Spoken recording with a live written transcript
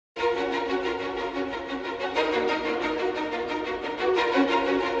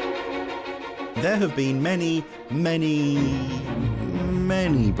There have been many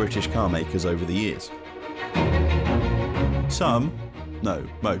British car makers over the years. Some, no,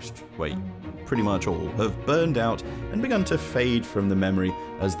 most, wait, pretty much all, have burned out and begun to fade from the memory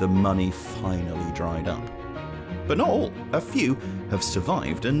as the money finally dried up. But not all. A few have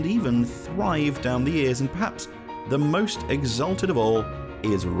survived and even thrived down the years, and perhaps the most exalted of all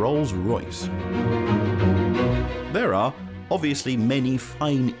is Rolls-Royce. There are obviously many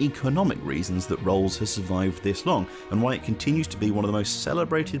fine economic reasons that Rolls has survived this long and why it continues to be one of the most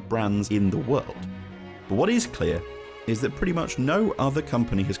celebrated brands in the world. But what is clear is that pretty much no other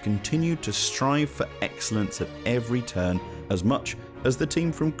company has continued to strive for excellence at every turn as much as the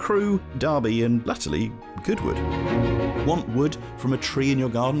team from Crewe, Derby and latterly Goodwood. Want wood from a tree in your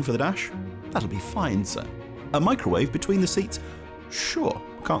garden for the dash? That'll be fine, sir. A microwave between the seats? Sure,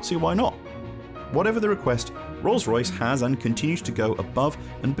 can't see why not. Whatever the request, Rolls-Royce has and continues to go above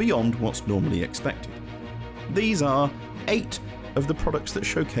and beyond what's normally expected. These are 8 of the products that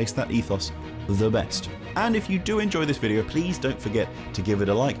showcase that ethos the best. And if you do enjoy this video, please don't forget to give it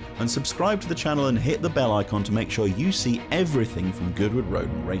a like and subscribe to the channel and hit the bell icon to make sure you see everything from Goodwood Road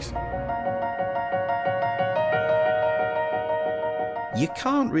and Racing. You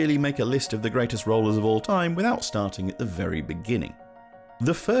can't really make a list of the greatest rollers of all time without starting at the very beginning.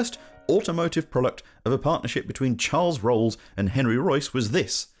 The first automotive product of a partnership between Charles Rolls and Henry Royce was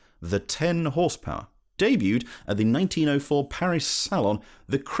this, the 10 horsepower. Debuted at the 1904 Paris Salon,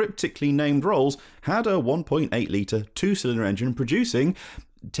 the cryptically named Rolls had a 1.8 litre two-cylinder engine producing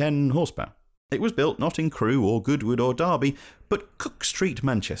 10 horsepower. It was built not in Crewe or Goodwood or Derby, but Cook Street,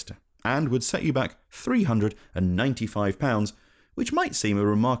 Manchester, and would set you back £395, which might seem a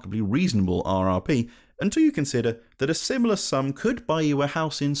remarkably reasonable RRP until you consider that a similar sum could buy you a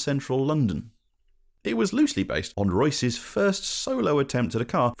house in central London. It was loosely based on Royce's first solo attempt at a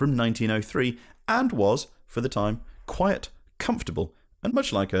car from 1903 and was, for the time, quiet, comfortable, and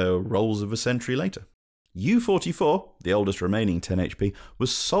much like a Rolls of a century later. U44, the oldest remaining 10 HP,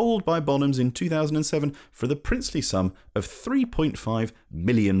 was sold by Bonhams in 2007 for the princely sum of £3.5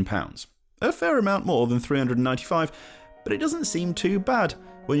 million. A fair amount more than 395, but it doesn't seem too bad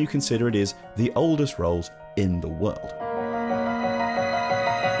when you consider it is the oldest Rolls in the world.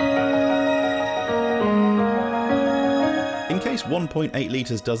 In case 1.8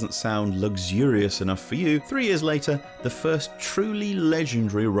 litres doesn't sound luxurious enough for you, 3 years later, the first truly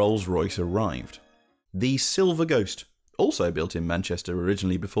legendary Rolls-Royce arrived. The Silver Ghost, also built in Manchester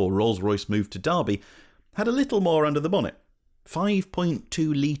originally before Rolls-Royce moved to Derby, had a little more under the bonnet,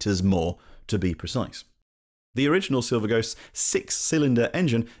 5.2 litres more to be precise. The original Silver Ghost's 6-cylinder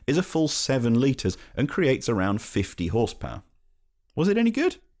engine is a full 7 litres and creates around 50 horsepower. Was it any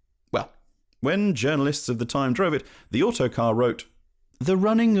good? Well, when journalists of the time drove it, the Autocar wrote, "The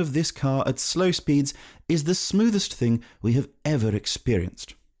running of this car at slow speeds is the smoothest thing we have ever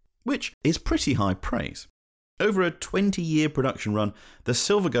experienced," which is pretty high praise. Over a 20-year production run, the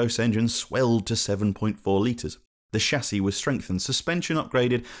Silver Ghost engine swelled to 7.4 litres. The chassis was strengthened, suspension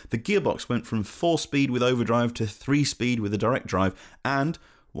upgraded, the gearbox went from 4-speed with overdrive to 3-speed with a direct drive, and,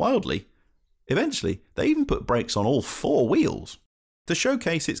 wildly, eventually they even put brakes on all 4 wheels. To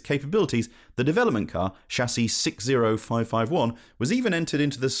showcase its capabilities, the development car, chassis 60551, was even entered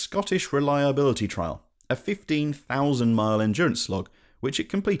into the Scottish Reliability Trial, a 15,000-mile endurance slog, which it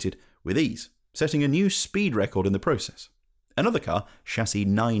completed with ease, setting a new speed record in the process. Another car, chassis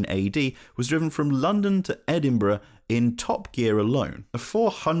 9AD, was driven from London to Edinburgh in top gear alone, a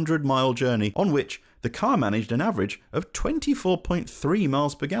 400-mile journey on which the car managed an average of 24.3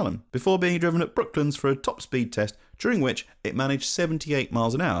 miles per gallon before being driven at Brooklands for a top speed test, during which it managed 78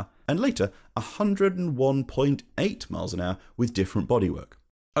 miles an hour and later 101.8 miles an hour with different bodywork.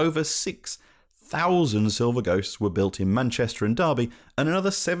 Over 6,000 Silver Ghosts were built in Manchester and Derby and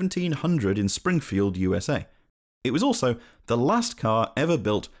another 1,700 in Springfield, USA. It was also the last car ever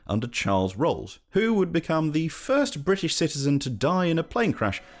built under Charles Rolls, who would become the first British citizen to die in a plane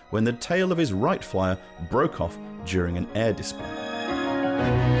crash when the tail of his Wright Flyer broke off during an air display.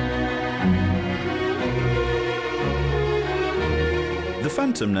 The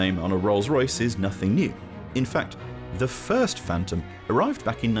Phantom name on a Rolls-Royce is nothing new. In fact, the first Phantom arrived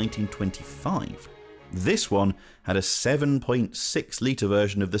back in 1925. This one had a 7.6 litre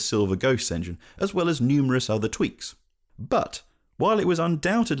version of the Silver Ghost engine, as well as numerous other tweaks. But, while it was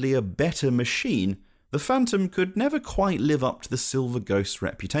undoubtedly a better machine, the Phantom could never quite live up to the Silver Ghost's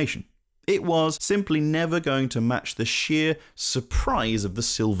reputation. It was simply never going to match the sheer surprise of the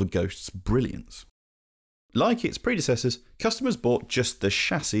Silver Ghost's brilliance. Like its predecessors, customers bought just the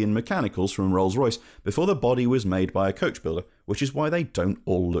chassis and mechanicals from Rolls-Royce before the body was made by a coach builder, which is why they don't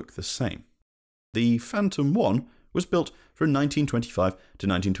all look the same. The Phantom 1 was built from 1925 to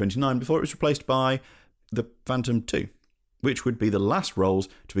 1929 before it was replaced by the Phantom 2, which would be the last Rolls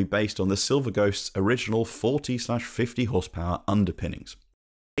to be based on the Silver Ghost's original 40/50 horsepower underpinnings.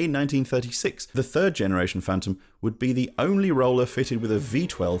 In 1936, the third generation Phantom would be the only roller fitted with a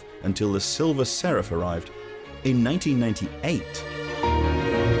V12 until the Silver Seraph arrived in 1998.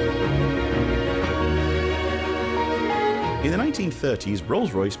 In the 1930s,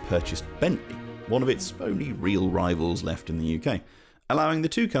 Rolls-Royce purchased Bentley, one of its only real rivals left in the UK, allowing the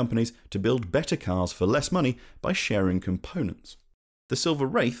two companies to build better cars for less money by sharing components. The Silver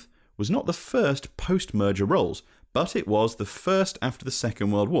Wraith was not the first post-merger Rolls, but it was the first after the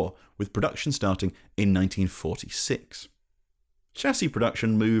Second World War, with production starting in 1946. Chassis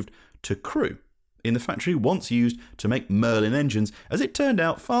production moved to Crewe, in the factory once used to make Merlin engines. As it turned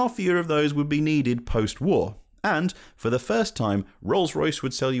out, far fewer of those would be needed post-war, and for the first time, Rolls-Royce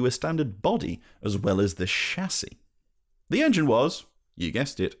would sell you a standard body as well as the chassis. The engine was, you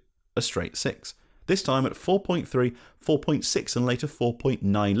guessed it, a straight 6, this time at 4.3, 4.6 and later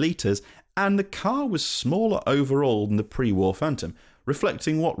 4.9 litres, and the car was smaller overall than the pre-war Phantom,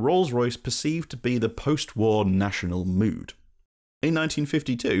 reflecting what Rolls-Royce perceived to be the post-war national mood. In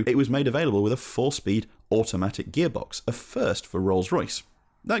 1952, it was made available with a 4-speed automatic gearbox, a first for Rolls-Royce.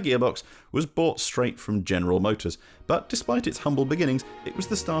 That gearbox was bought straight from General Motors, but despite its humble beginnings, it was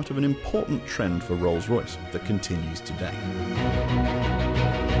the start of an important trend for Rolls-Royce that continues today.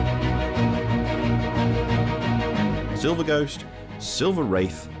 Silver Ghost, Silver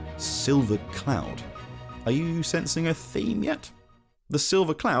Wraith, Silver Cloud. Are you sensing a theme yet? The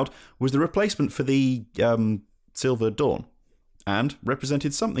Silver Cloud was the replacement for the Silver Dawn, and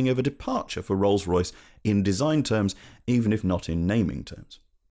represented something of a departure for Rolls-Royce in design terms, even if not in naming terms.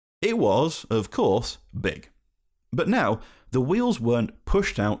 It was, of course, big. But now, the wheels weren't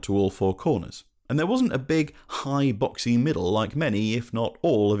pushed out to all four corners, and there wasn't a big, high, boxy middle like many, if not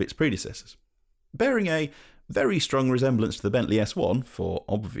all, of its predecessors. Bearing a very strong resemblance to the Bentley S1, for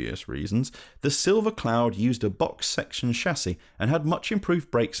obvious reasons, the Silver Cloud used a box section chassis and had much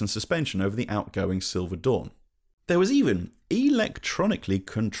improved brakes and suspension over the outgoing Silver Dawn. There was even electronically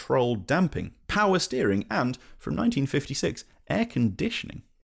controlled damping, power steering and, from 1956, air conditioning.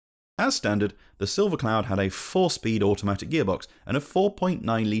 As standard, the Silver Cloud had a 4-speed automatic gearbox and a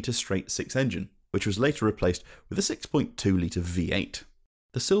 4.9 litre straight 6 engine, which was later replaced with a 6.2 litre V8.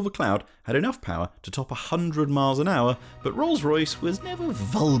 The Silver Cloud had enough power to top 100 miles an hour, but Rolls-Royce was never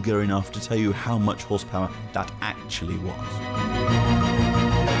vulgar enough to tell you how much horsepower that actually was.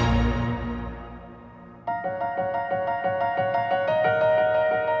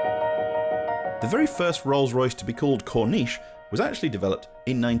 The very first Rolls-Royce to be called Corniche was actually developed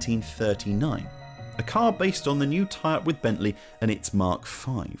in 1939, a car based on the new tie-up with Bentley and its Mark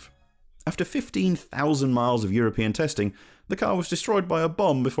V. After 15,000 miles of European testing, the car was destroyed by a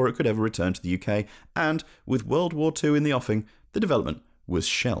bomb before it could ever return to the UK, and with World War II in the offing, the development was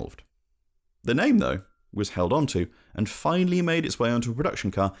shelved. The name, though, was held onto and finally made its way onto a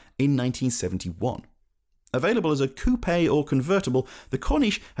production car in 1971. Available as a coupe or convertible, the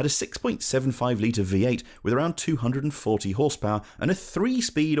Corniche had a 6.75 litre V8 with around 240 horsepower and a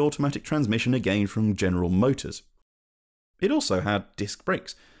 3-speed automatic transmission again from General Motors. It also had disc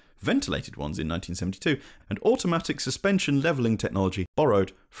brakes, ventilated ones in 1972, and automatic suspension levelling technology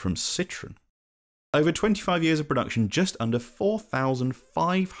borrowed from Citroën. Over 25 years of production, just under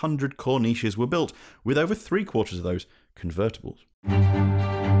 4,500 Corniches were built, with over 3/4 of those convertibles.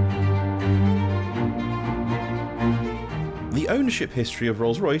 The ownership history of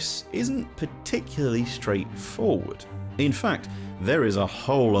Rolls-Royce isn't particularly straightforward. In fact, there is a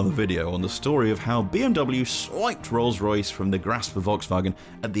whole other video on the story of how BMW swiped Rolls-Royce from the grasp of Volkswagen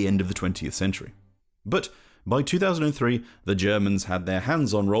at the end of the 20th century. But by 2003, the Germans had their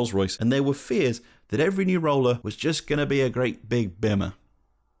hands on Rolls-Royce, and there were fears that every new roller was just going to be a great big bimmer.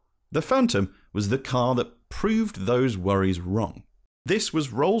 The Phantom was the car that proved those worries wrong. This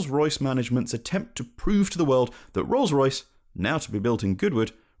was Rolls-Royce management's attempt to prove to the world that Rolls-Royce, now to be built in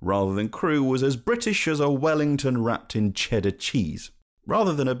Goodwood, rather than Crewe, was as British as a Wellington wrapped in cheddar cheese.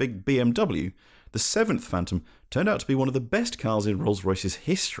 Rather than a big BMW, the 7th Phantom turned out to be one of the best cars in Rolls-Royce's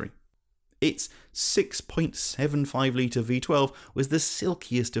history. Its 6.75 litre V12 was the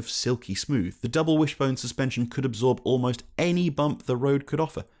silkiest of silky smooth. The double wishbone suspension could absorb almost any bump the road could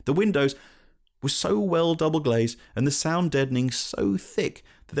offer. The windows were so well double glazed and the sound deadening so thick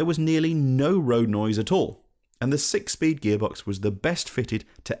that there was nearly no road noise at all. And the 6-speed gearbox was the best fitted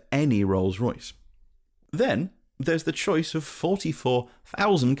to any Rolls-Royce. Then, there's the choice of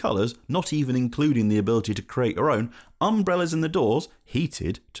 44,000 colours, not even including the ability to create your own, umbrellas in the doors,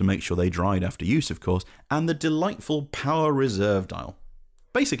 heated to make sure they dried after use of course, and the delightful power reserve dial.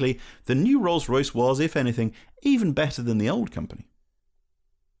 Basically, the new Rolls-Royce was, if anything, even better than the old company.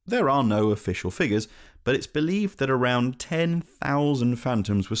 There are no official figures, but it's believed that around 10,000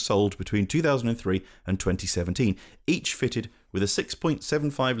 Phantoms were sold between 2003 and 2017, each fitted with a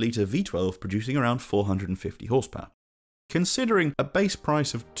 6.75 litre V12 producing around 450 horsepower. Considering a base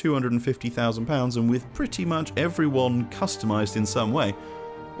price of £250,000 and with pretty much everyone customised in some way,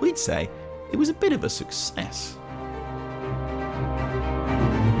 we'd say it was a bit of a success.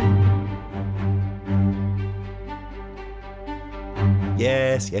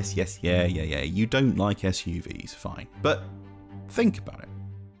 Yes, yeah, you don't like SUVs, fine. But think about it.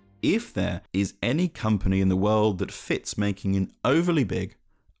 If there is any company in the world that fits making an overly big,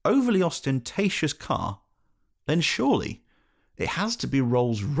 overly ostentatious car, then surely it has to be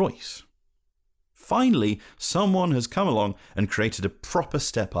Rolls-Royce. Finally, someone has come along and created a proper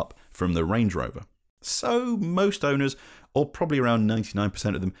step up from the Range Rover. So most owners, or probably around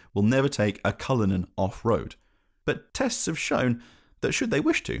 99% of them, will never take a Cullinan off-road. But tests have shown that should they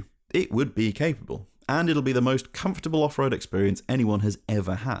wish to, it would be capable, and it'll be the most comfortable off-road experience anyone has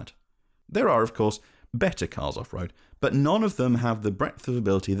ever had. There are, of course, better cars off-road, but none of them have the breadth of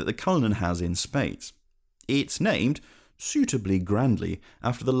ability that the Cullinan has in spades. It's named, suitably grandly,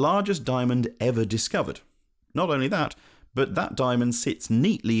 after the largest diamond ever discovered. Not only that, but that diamond sits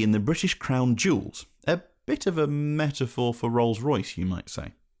neatly in the British Crown Jewels, a bit of a metaphor for Rolls-Royce, you might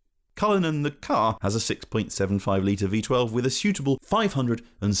say. Cullinan the car has a 6.75 litre V12 with a suitable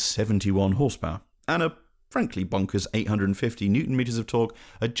 571 horsepower and a frankly bonkers 850 Nm of torque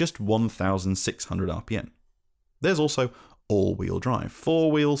at just 1,600 RPM. There's also all-wheel drive,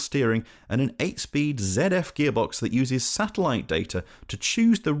 4-wheel steering and an 8-speed ZF gearbox that uses satellite data to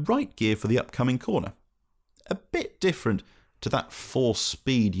choose the right gear for the upcoming corner. A bit different to that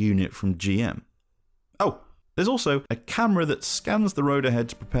 4-speed unit from GM. Oh, there's also a camera that scans the road ahead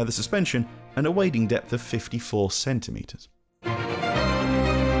to prepare the suspension and a wading depth of 54 centimetres.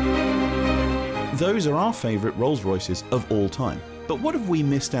 Those are our favourite Rolls-Royces of all time. But what have we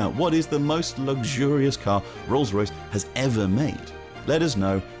missed out? What is the most luxurious car Rolls-Royce has ever made? Let us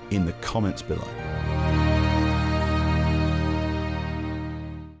know in the comments below.